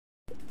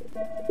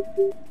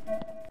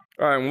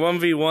Alright,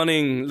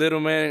 1v1ing Little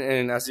Man,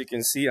 and as you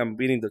can see, I'm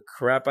beating the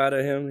crap out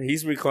of him.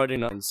 He's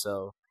recording nothing,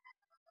 so.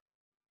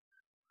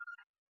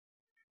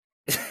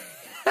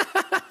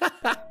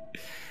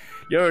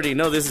 You already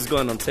know this is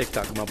going on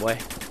TikTok, my boy.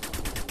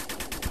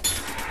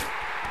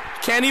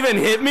 Can't even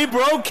hit me,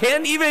 bro?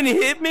 Can't even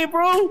hit me,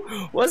 bro?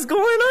 What's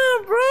going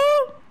on,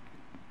 bro?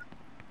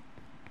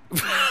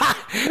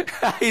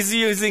 He's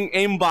using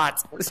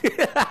aimbot.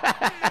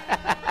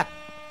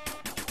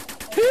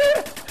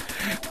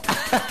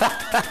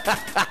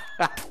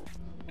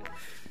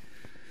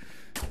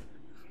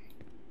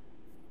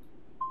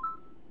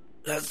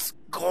 Let's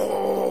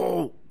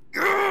go.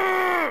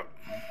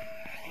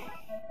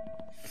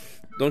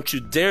 Don't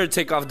you dare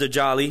take off the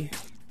jolly.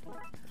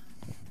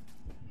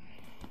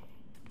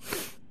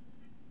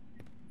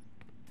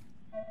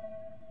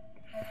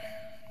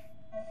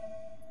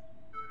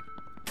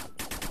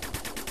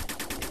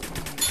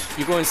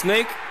 You going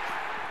snake?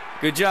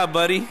 Good job,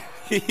 buddy.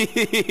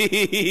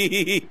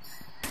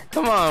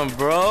 Come on,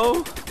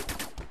 bro.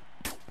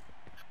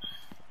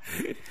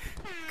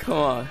 Come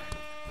on.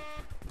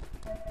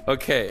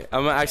 Okay,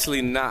 I'm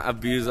actually not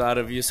abuse out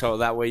of you, so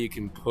that way you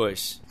can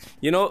push.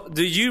 You know,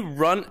 do you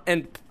run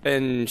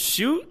and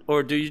shoot,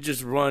 or do you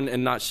just run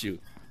and not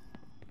shoot?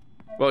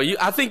 Well,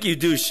 I think you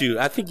do shoot.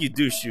 I think you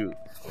do shoot.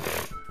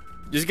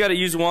 Just gotta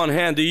use one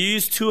hand. Do you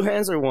use two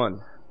hands or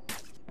one?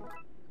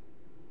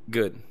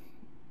 Good.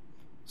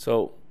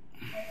 So,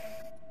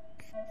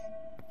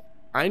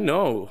 I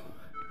know.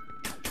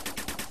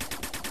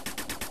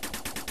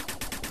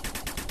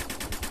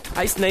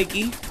 Hi,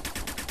 Snakey.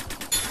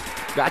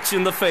 Got you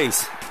in the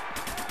face.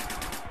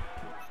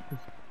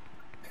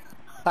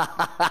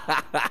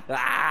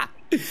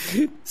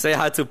 Say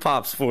hi to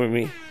Pops for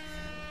me.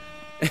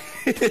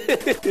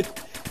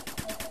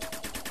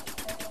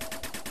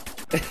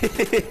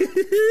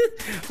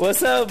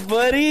 What's up,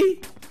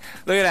 buddy?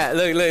 Look at that.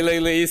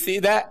 Look. You see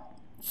that?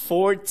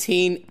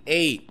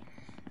 14-8.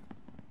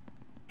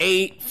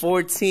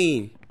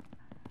 8-14.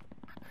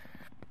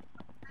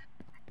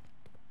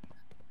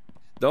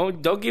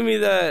 Don't give me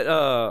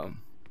that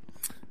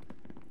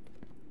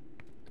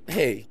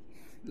hey.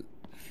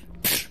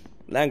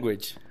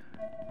 Language.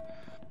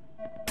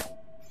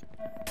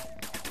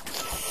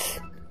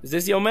 Is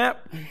this your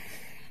map?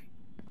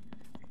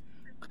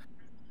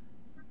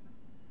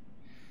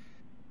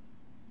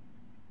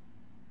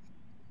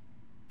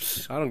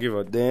 I don't give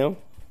a damn.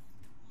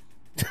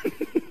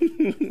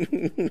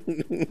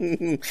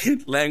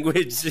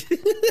 Language.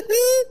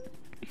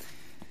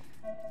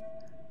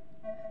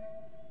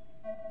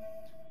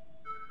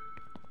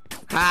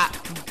 Ha.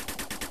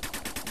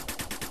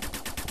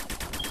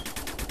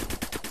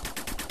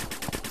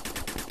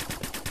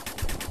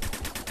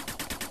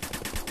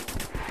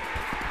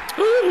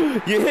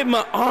 You hit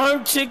my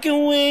arm,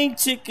 chicken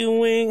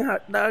wing,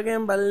 hot dog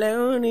and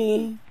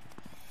bologna.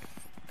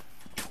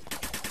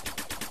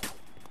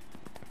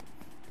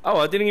 Oh,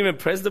 I didn't even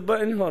press the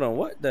button. Hold on,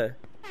 what the?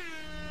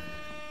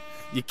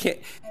 You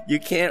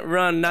can't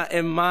run, not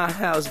in my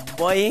house,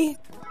 boy.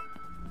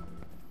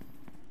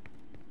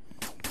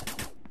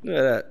 Look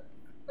at that.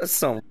 That's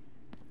some.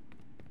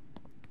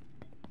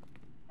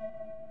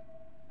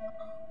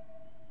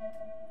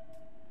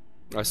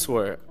 I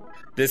swear,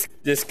 this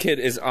kid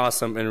is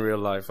awesome in real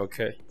life.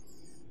 Okay.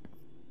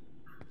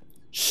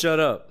 Shut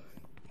up.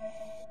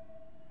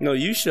 No,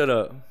 you shut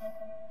up.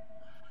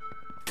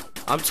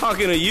 I'm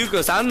talking to you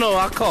because I know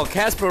I'll call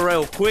Casper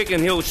real quick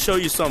and he'll show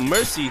you some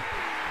mercy.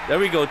 There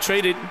we go,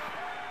 traded.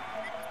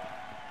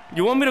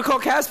 You want me to call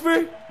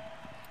Casper?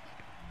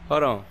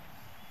 Hold on.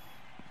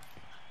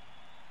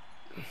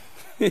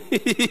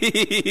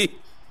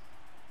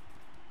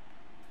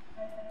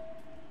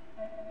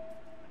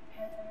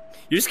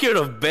 You're scared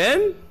of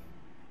Ben?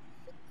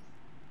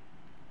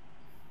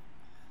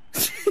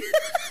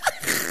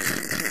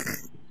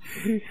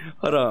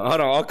 Hold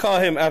on. I'll call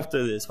him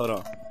after this. Hold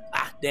on.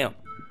 Ah, damn.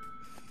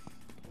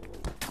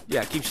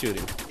 Yeah, keep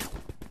shooting.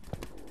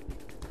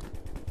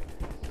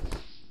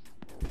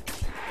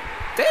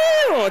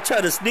 Damn, I'll try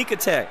to sneak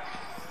attack.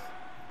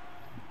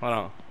 Hold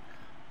on.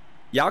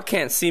 Y'all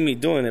can't see me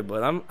doing it,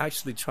 but I'm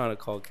actually trying to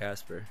call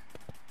Casper.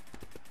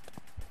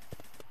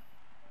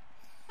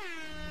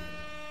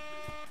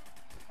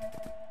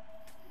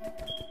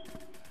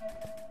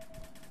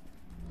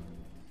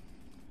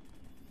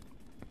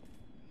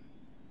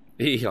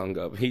 He hung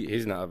up.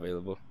 He's not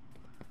available.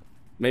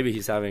 Maybe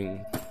he's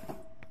having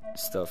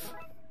stuff.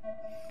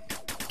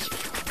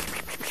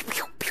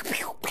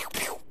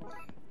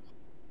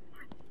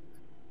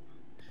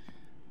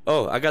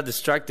 Oh, I got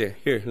distracted.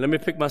 Here, let me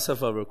pick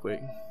myself up real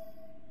quick.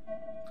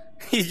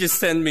 He just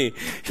sent me.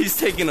 He's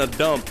taking a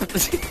dump.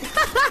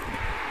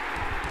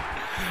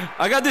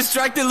 I got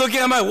distracted looking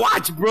at my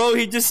watch, bro.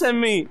 He just sent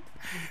me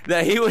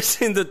that he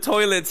was in the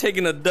toilet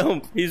taking a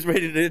dump. He's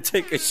ready to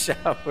take a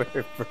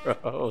shower,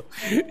 bro.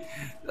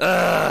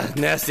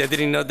 Nasty. I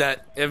didn't know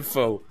that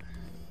info.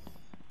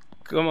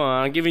 Come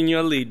on, I'm giving you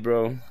a lead,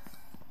 bro.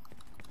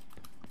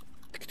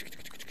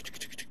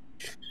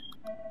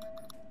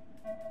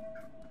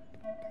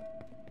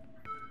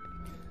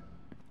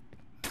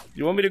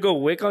 You want me to go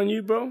Wick on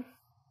you, bro?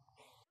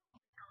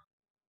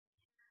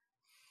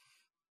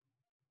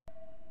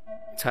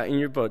 Tighten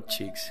your butt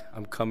cheeks.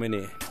 I'm coming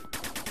in.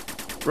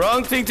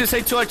 Wrong thing to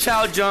say to a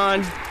child,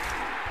 John.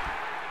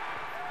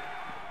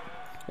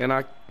 And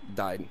I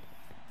died.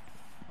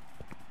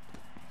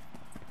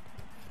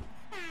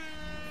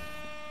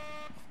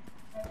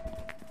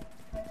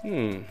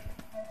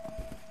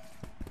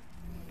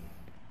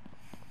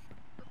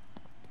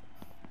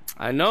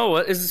 I know.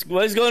 What is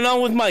going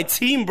on with my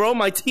team, bro?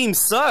 My team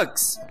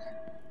sucks.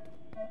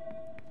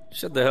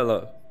 Shut the hell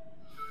up.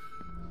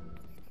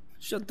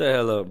 Shut the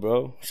hell up,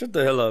 bro. Shut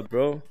the hell up,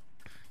 bro.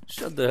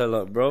 Shut the hell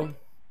up, bro.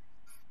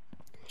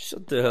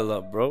 Shut the hell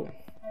up, bro.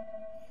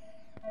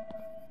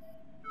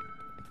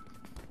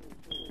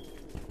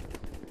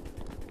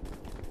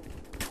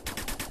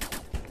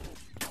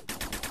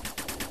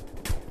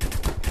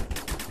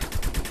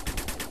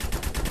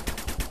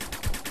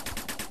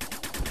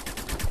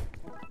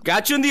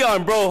 Got you in the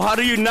arm, bro. How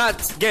do you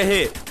not get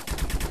hit?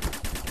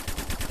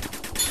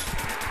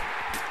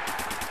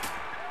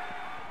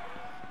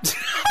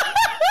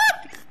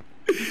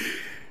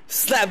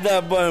 Slap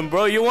that button,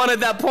 bro. You wanted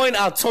that point?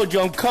 I told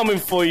you I'm coming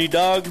for you,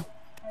 dog.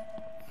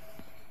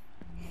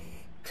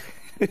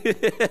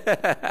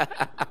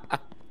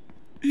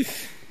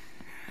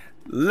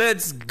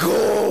 Let's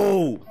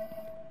go.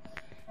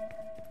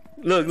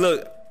 Look,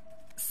 look.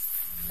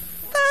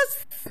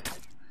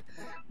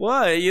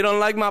 What? You don't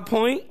like my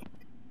point?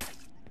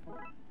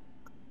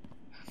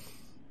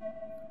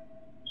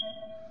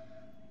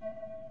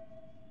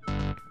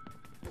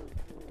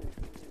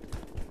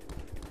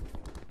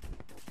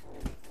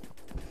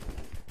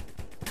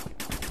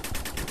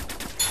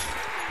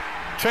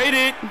 Trade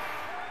it.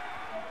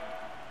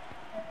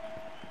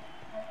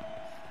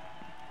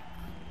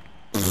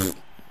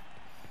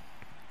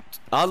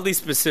 Oddly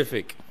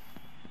specific.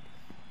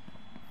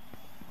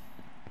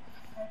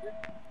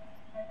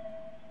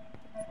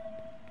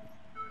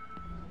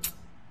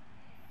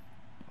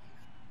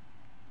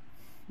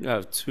 You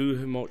have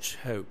too much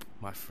hope,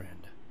 my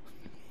friend.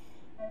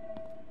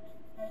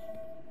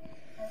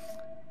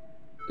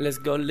 Let's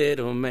go,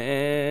 little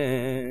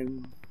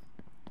man.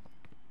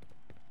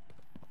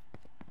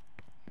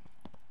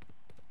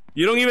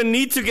 You don't even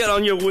need to get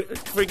on your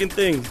freaking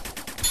thing.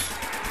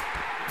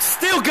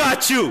 Still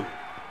got you.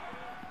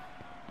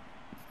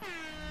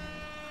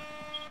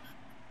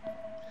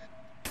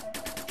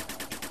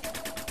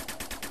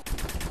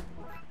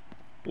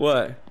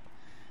 What?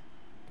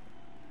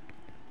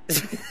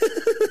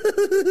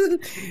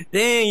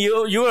 Dang,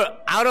 you were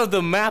out of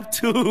the map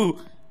too.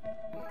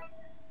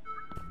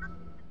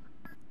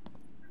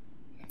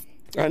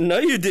 I know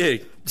you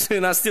did,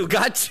 and I still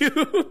got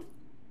you.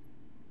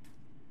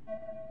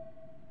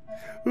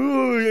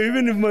 Oh,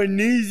 even if my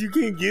knees, you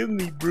can't give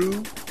me, bro.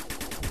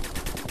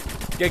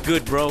 Get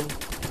good, bro.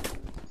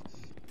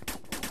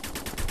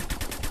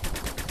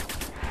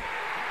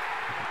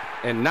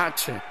 And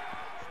notch.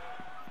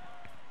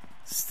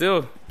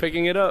 Still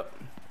picking it up.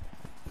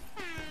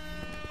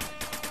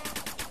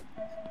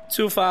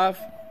 2-5.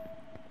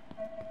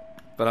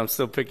 But I'm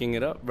still picking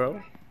it up,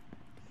 bro.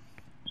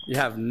 You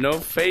have no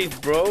faith,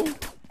 bro.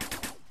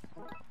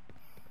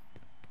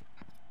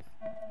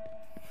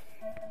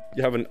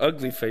 You have an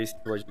ugly face,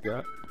 what you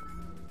got.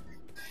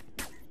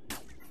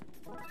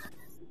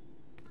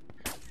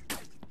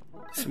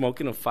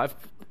 Smoking a 5.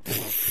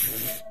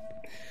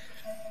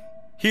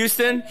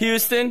 Houston,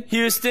 Houston,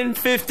 Houston,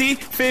 50,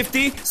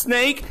 50,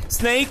 snake,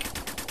 snake.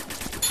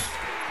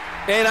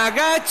 And I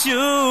got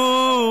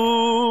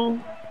you.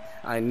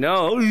 I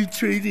know you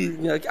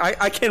traded.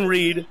 I can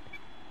read.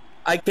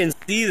 I can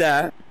see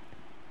that.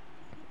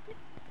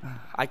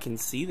 I can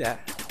see that.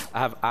 I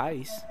have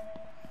eyes.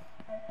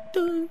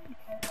 Dun,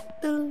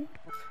 dun,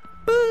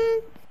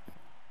 dun.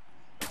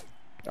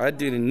 I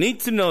didn't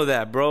need to know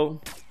that, bro.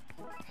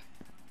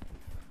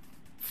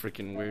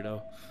 Freaking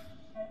weirdo.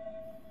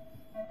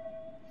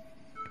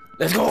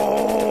 Let's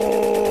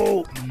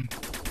go!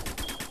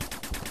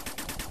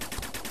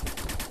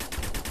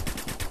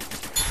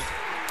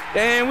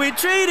 And we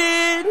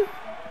traded!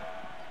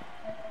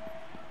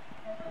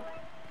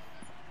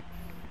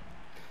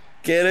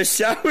 Get a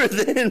shower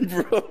then,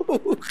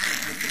 bro.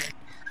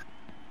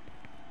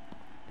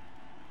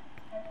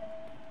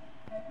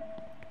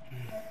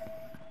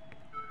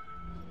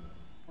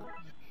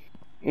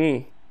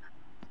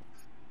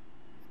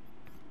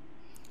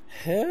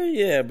 Hell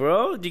yeah,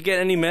 bro. Did you get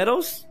any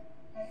medals?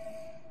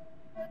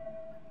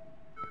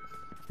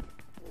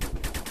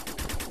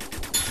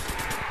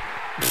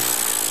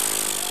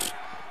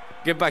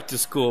 Get back to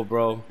school,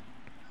 bro.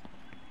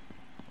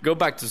 Go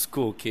back to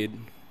school, kid.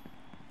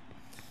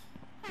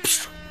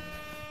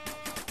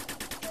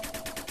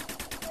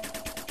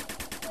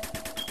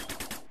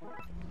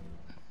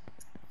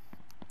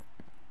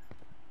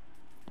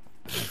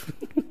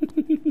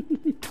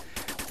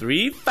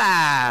 Three,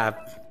 5.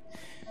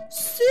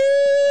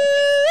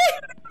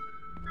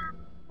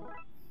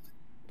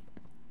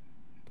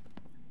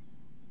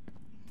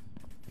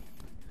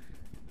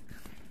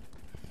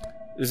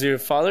 Is your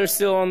father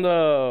still on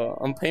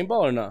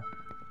paintball or not?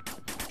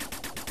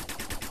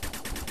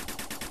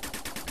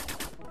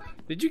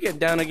 Did you get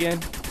down again?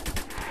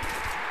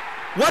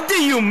 What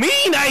do you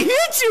mean? I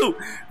hit you!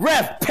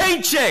 Ref,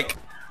 paycheck!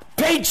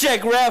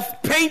 Paycheck,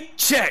 ref!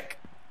 Paycheck!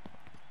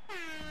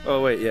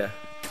 Oh, wait, yeah.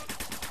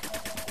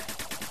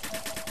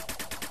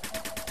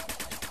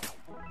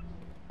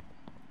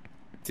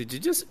 Did you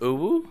just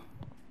ooh?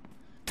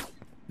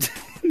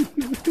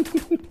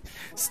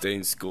 Stay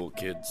in school,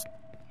 kids.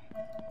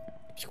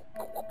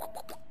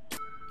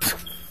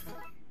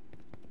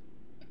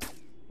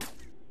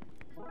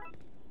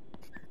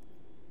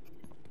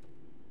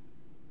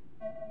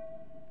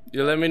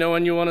 You let me know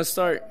when you want to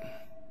start.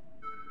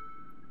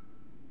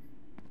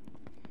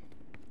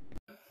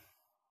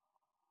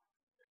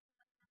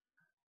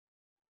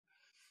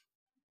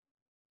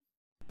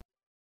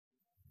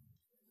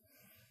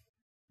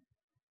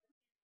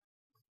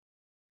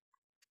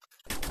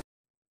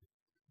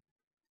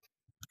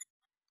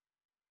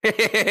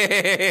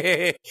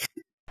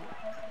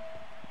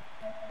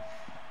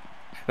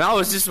 Now I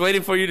was just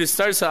waiting for you to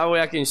start so that way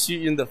I can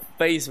shoot you in the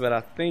face, but I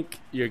think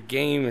your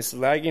game is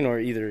lagging, or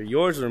either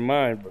yours or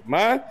mine. But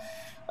mine,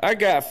 I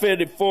got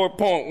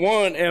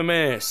 54.1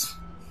 ms,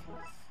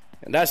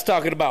 and that's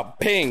talking about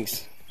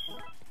pings.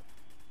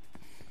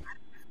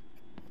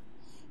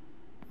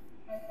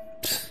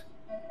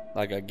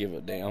 Like I give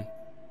a damn.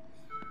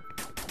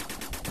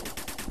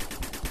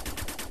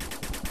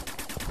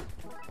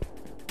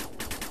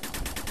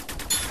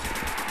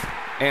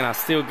 And I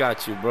still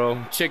got you,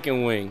 bro.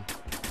 Chicken wing.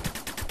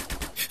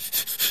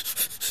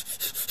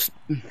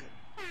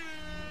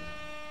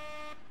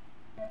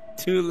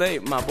 Too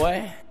late, my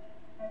boy.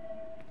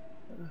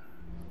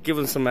 Give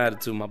him some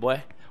attitude, my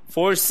boy.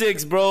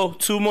 4-6, bro.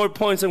 2 more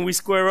points and we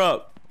square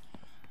up.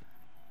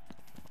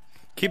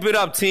 Keep it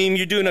up, team.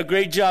 You're doing a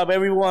great job,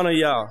 every one of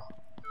y'all.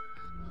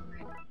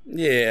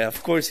 Yeah,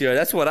 of course you are.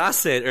 That's what I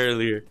said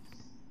earlier.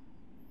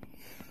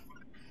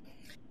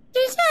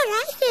 That's what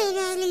I said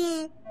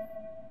earlier.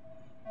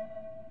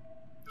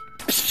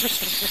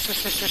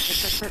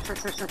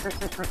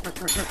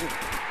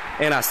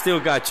 And I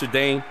still got you,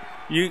 Dane.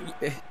 You...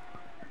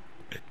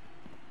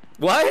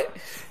 What?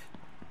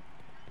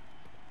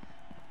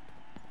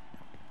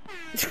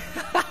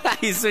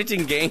 He's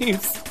switching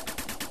games.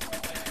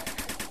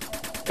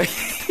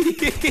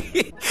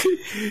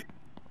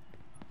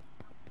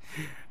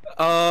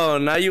 Oh,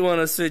 now you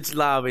want to switch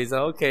lobbies.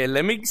 Okay,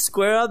 let me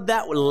square up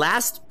that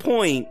last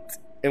point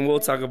and we'll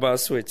talk about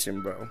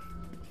switching, bro.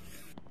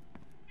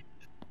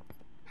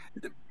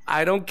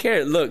 I don't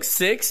care. Look,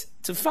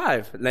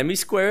 6-5. Let me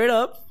square it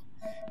up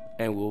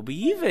and we'll be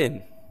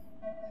even.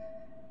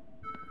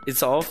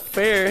 It's all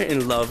fair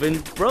in love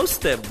and bro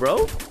step,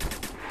 bro.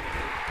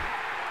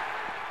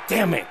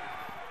 Damn it.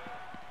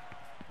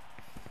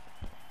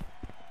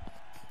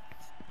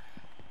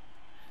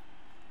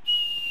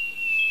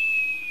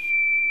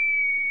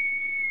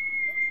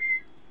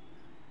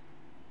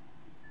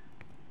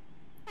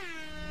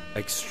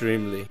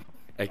 Extremely.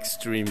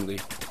 Extremely.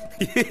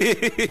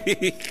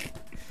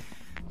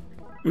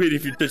 Wait,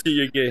 if you're touching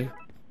your game.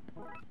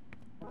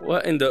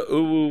 What in the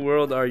uwu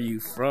world are you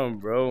from,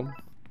 bro?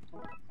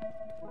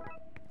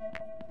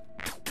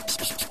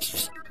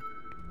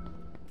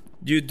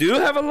 You do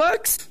have a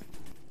Lux?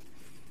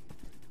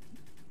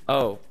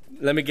 Oh,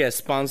 let me guess,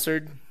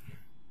 sponsored?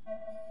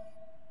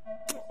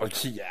 Oh,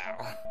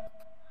 yeah.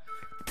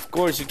 Of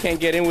course, you can't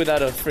get in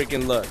without a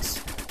freaking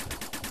Lux.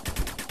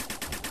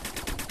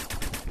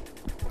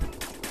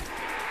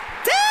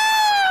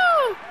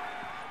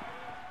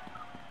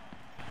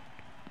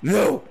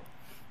 No!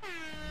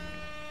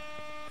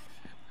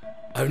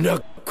 I'm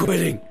not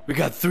quitting. We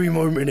got 3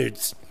 more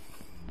minutes.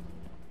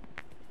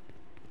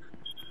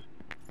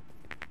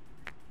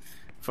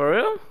 For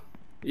real?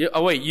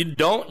 Oh wait, you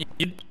don't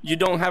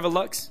have a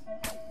Lux?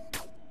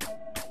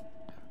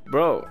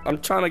 Bro,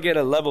 I'm trying to get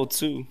a level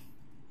 2.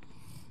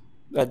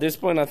 At this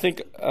point, I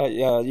think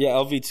yeah,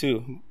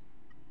 LV2.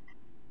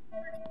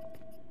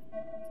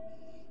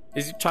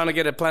 Is he trying to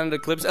get a Planet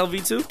Eclipse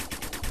LV2?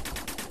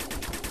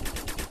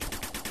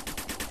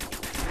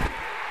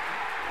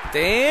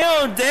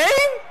 Damn, dang!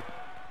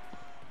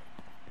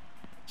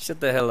 Shut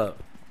the hell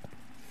up.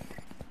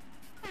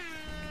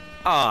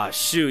 Ah,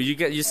 shoot,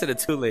 you said it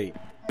too late.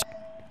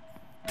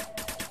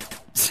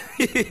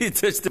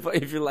 Touch the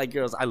button if you like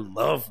girls. I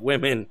love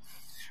women.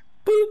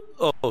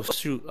 Boop. Oh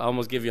shoot, I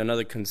almost gave you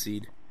another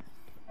concede.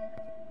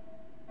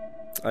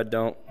 I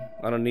don't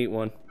need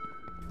one.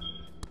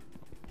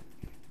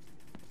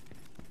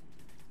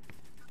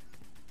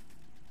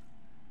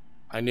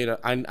 I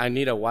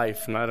need a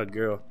wife, not a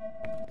girl.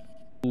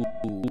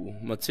 Ooh,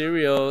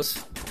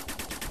 materials.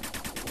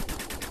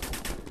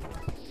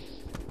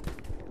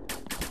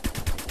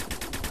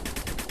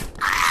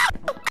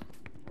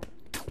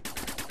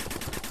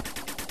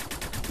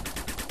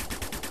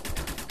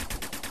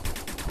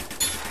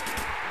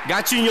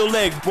 Got you in your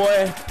leg,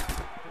 boy.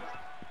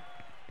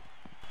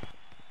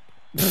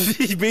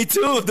 Me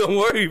too, don't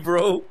worry,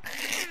 bro.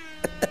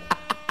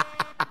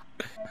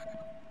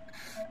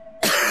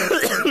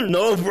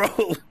 No,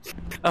 bro.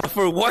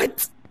 For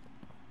what?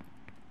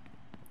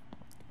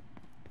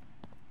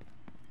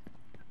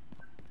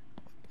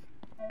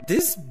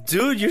 This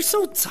dude, you're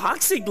so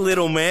toxic,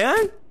 little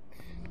man.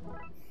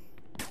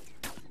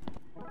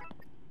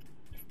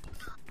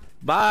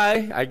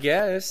 Bye, I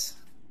guess.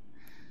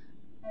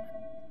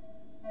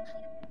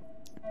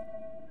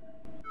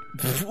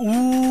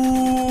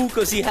 Ooh,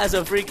 cause he has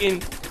a freaking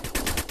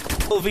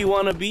movie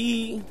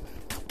wannabe.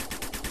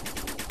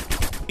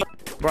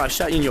 Bro, I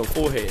shot you in your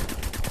forehead.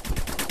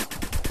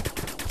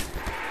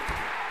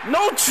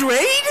 No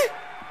trade?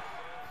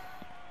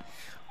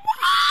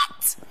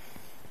 What?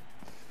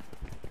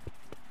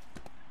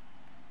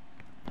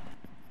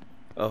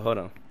 Oh, hold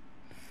on.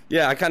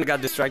 Yeah, I kind of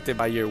got distracted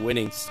by your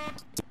winnings.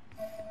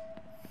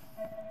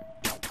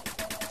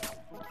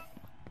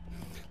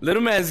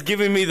 Little man's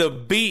giving me the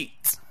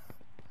beat.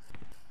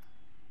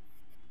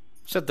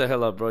 Shut the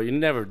hell up, bro. You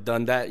never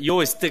done that. You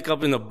always stick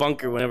up in the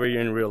bunker whenever you're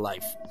in real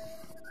life.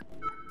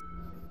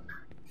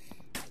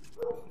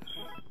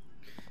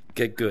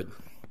 Get good.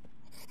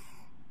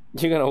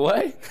 You're gonna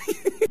what?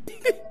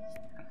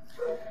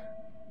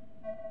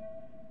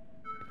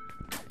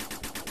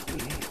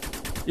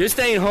 You're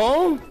staying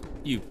home?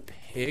 You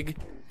pig.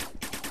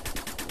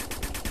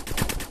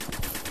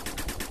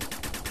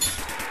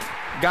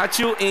 Got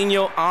you in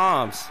your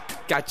arms.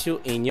 Got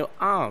you in your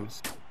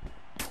arms.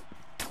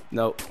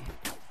 Nope.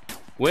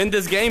 Win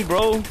this game,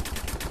 bro.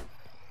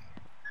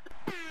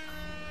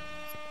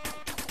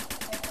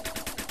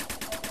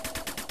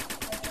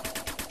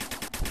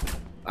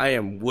 I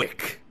am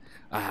Wick.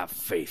 I have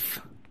faith.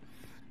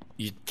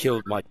 You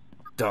killed my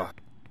dog.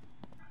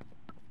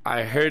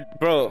 I heard,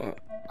 bro.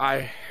 I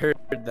heard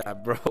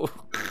that, bro.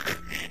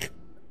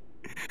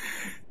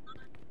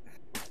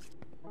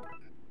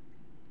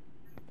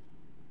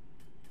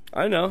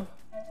 I know.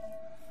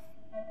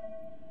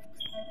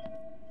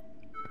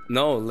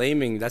 No,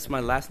 Laming. That's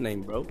my last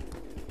name, bro.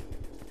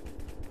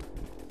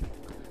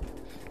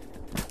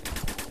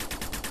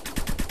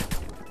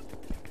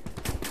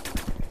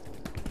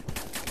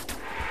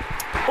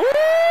 Ooh!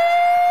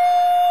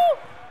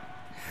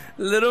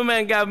 Little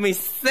man got me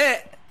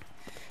set.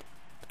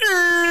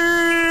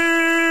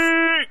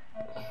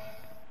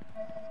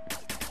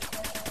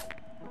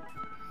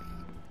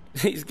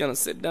 He's gonna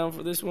sit down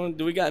for this one.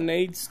 Do we got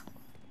nades?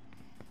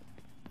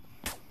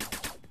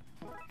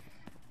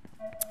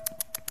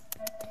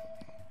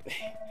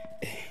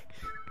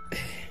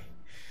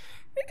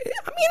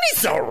 I mean,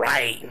 it's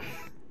alright.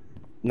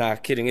 Nah,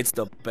 kidding. It's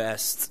the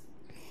best.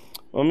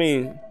 I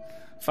mean,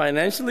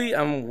 financially,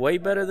 I'm way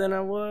better than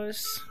I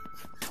was.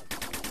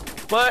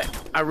 But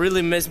I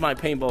really miss my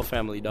paintball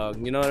family,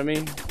 dog. You know what I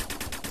mean?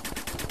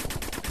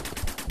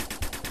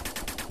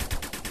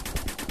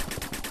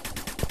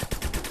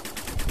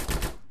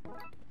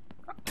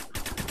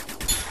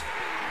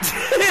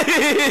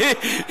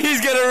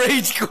 He's gonna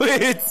rage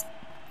quit.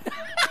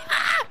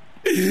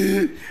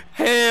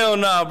 Hell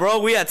nah, bro.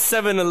 We at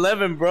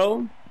 7-Eleven,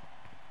 bro.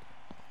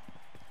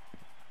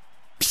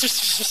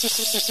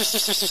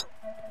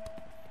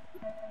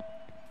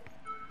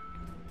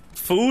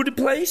 Food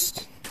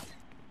place?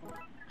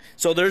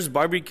 So there's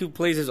barbecue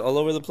places all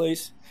over the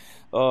place.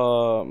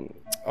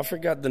 I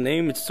forgot the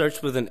name. It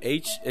starts with an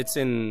H. It's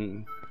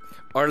in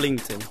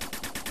Arlington.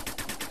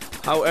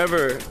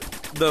 However,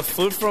 the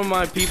food from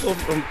my people,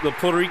 from the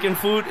Puerto Rican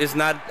food, is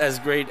not as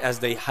great as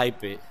they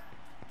hype it.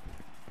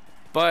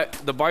 But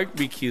the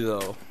barbecue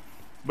though,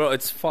 bro,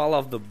 it's fall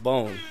off the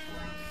bone.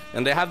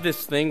 And they have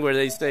this thing where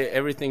they say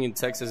everything in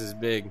Texas is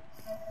big.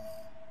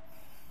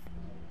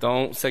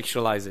 Don't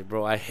sexualize it,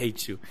 bro. I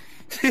hate you.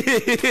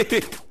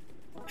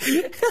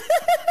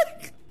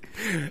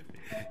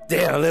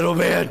 Damn, little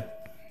man.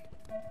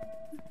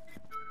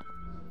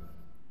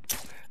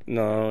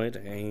 No,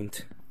 it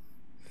ain't.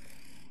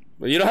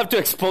 But you don't have to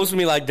expose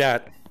me like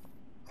that.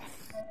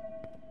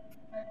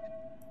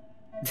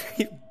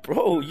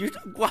 Bro,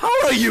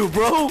 how are you,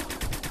 bro?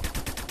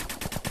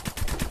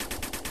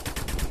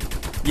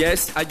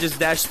 Yes, I just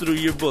dashed through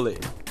your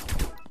bullet.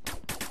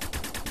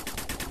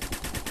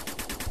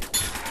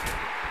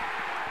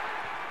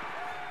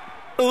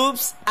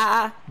 Oops,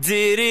 I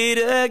did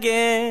it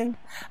again.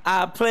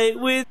 I played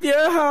with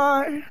your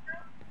heart.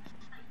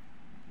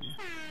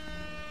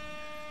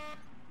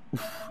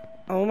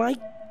 Oh my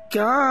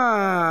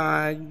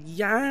God,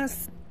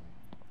 yes.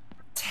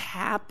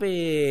 Tap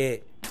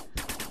it.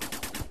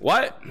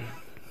 What?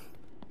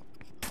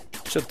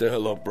 Shut the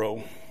hell up,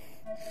 bro.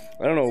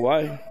 I don't know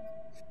why.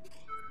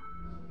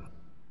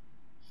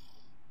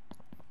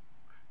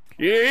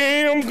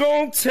 Yeah, I'm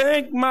gonna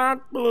take my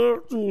blood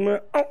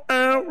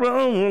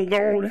and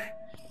go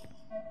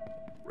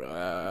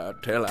right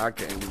till I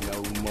can't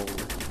no more.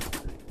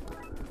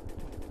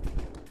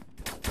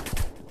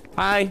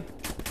 Hi.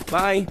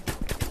 Bye.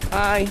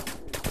 Hi.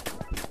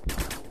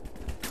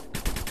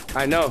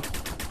 I know.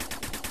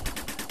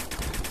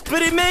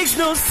 But it makes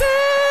no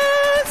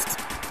sense.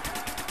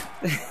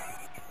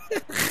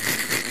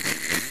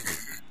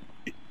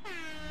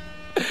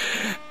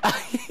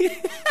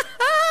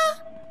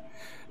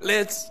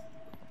 Let's,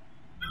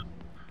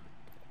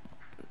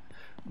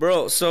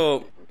 bro.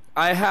 So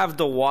I have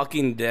The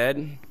Walking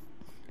Dead.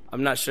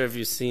 I'm not sure if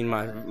you've seen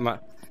my.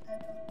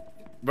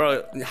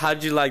 Bro,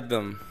 how'd you like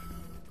them?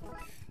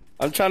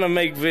 I'm trying to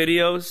make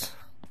videos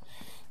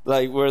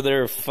like where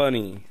they're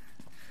funny.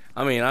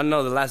 I mean, I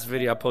know the last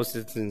video I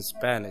posted is in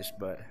Spanish,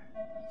 but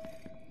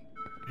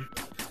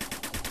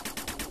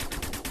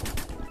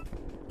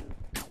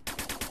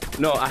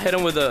no, I hit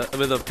him with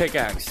a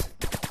pickaxe.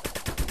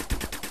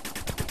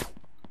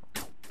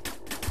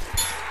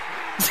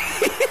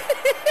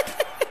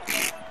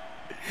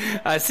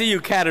 I see you,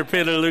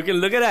 caterpillar looking.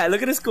 Look at that.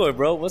 Look at the score,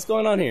 bro. What's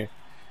going on here?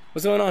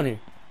 What's going on here?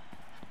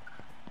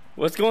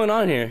 What's going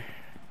on here?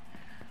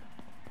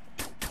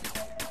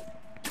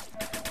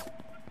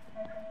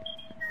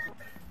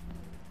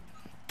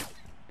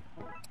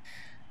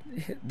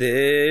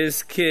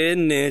 This kid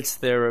needs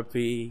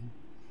therapy.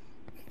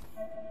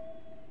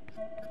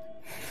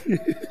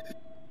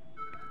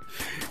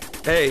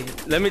 Hey,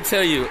 let me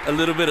tell you a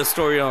little bit of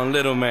story on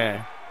little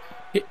man.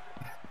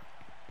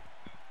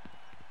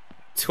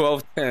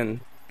 12-10.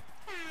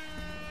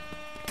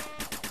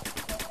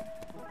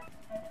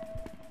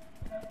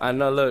 I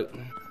know, look.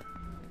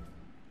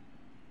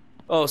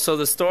 Oh, so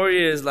the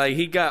story is like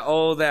he got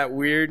all that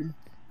weird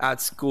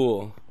at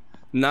school.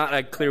 Not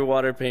at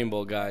Clearwater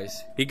Paintball,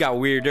 guys. He got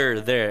weirder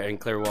there in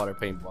Clearwater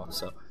Paintball.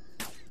 So,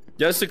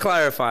 just to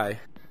clarify,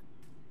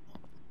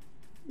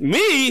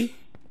 me,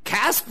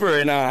 Casper,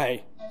 and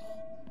I,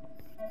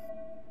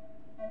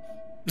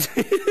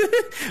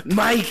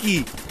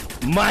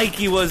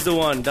 Mikey was the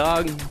one,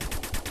 dog.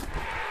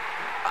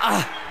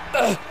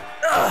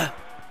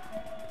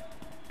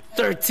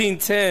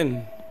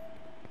 13-10,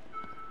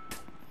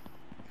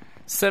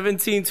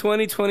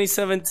 17-20,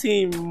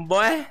 2017,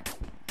 boy.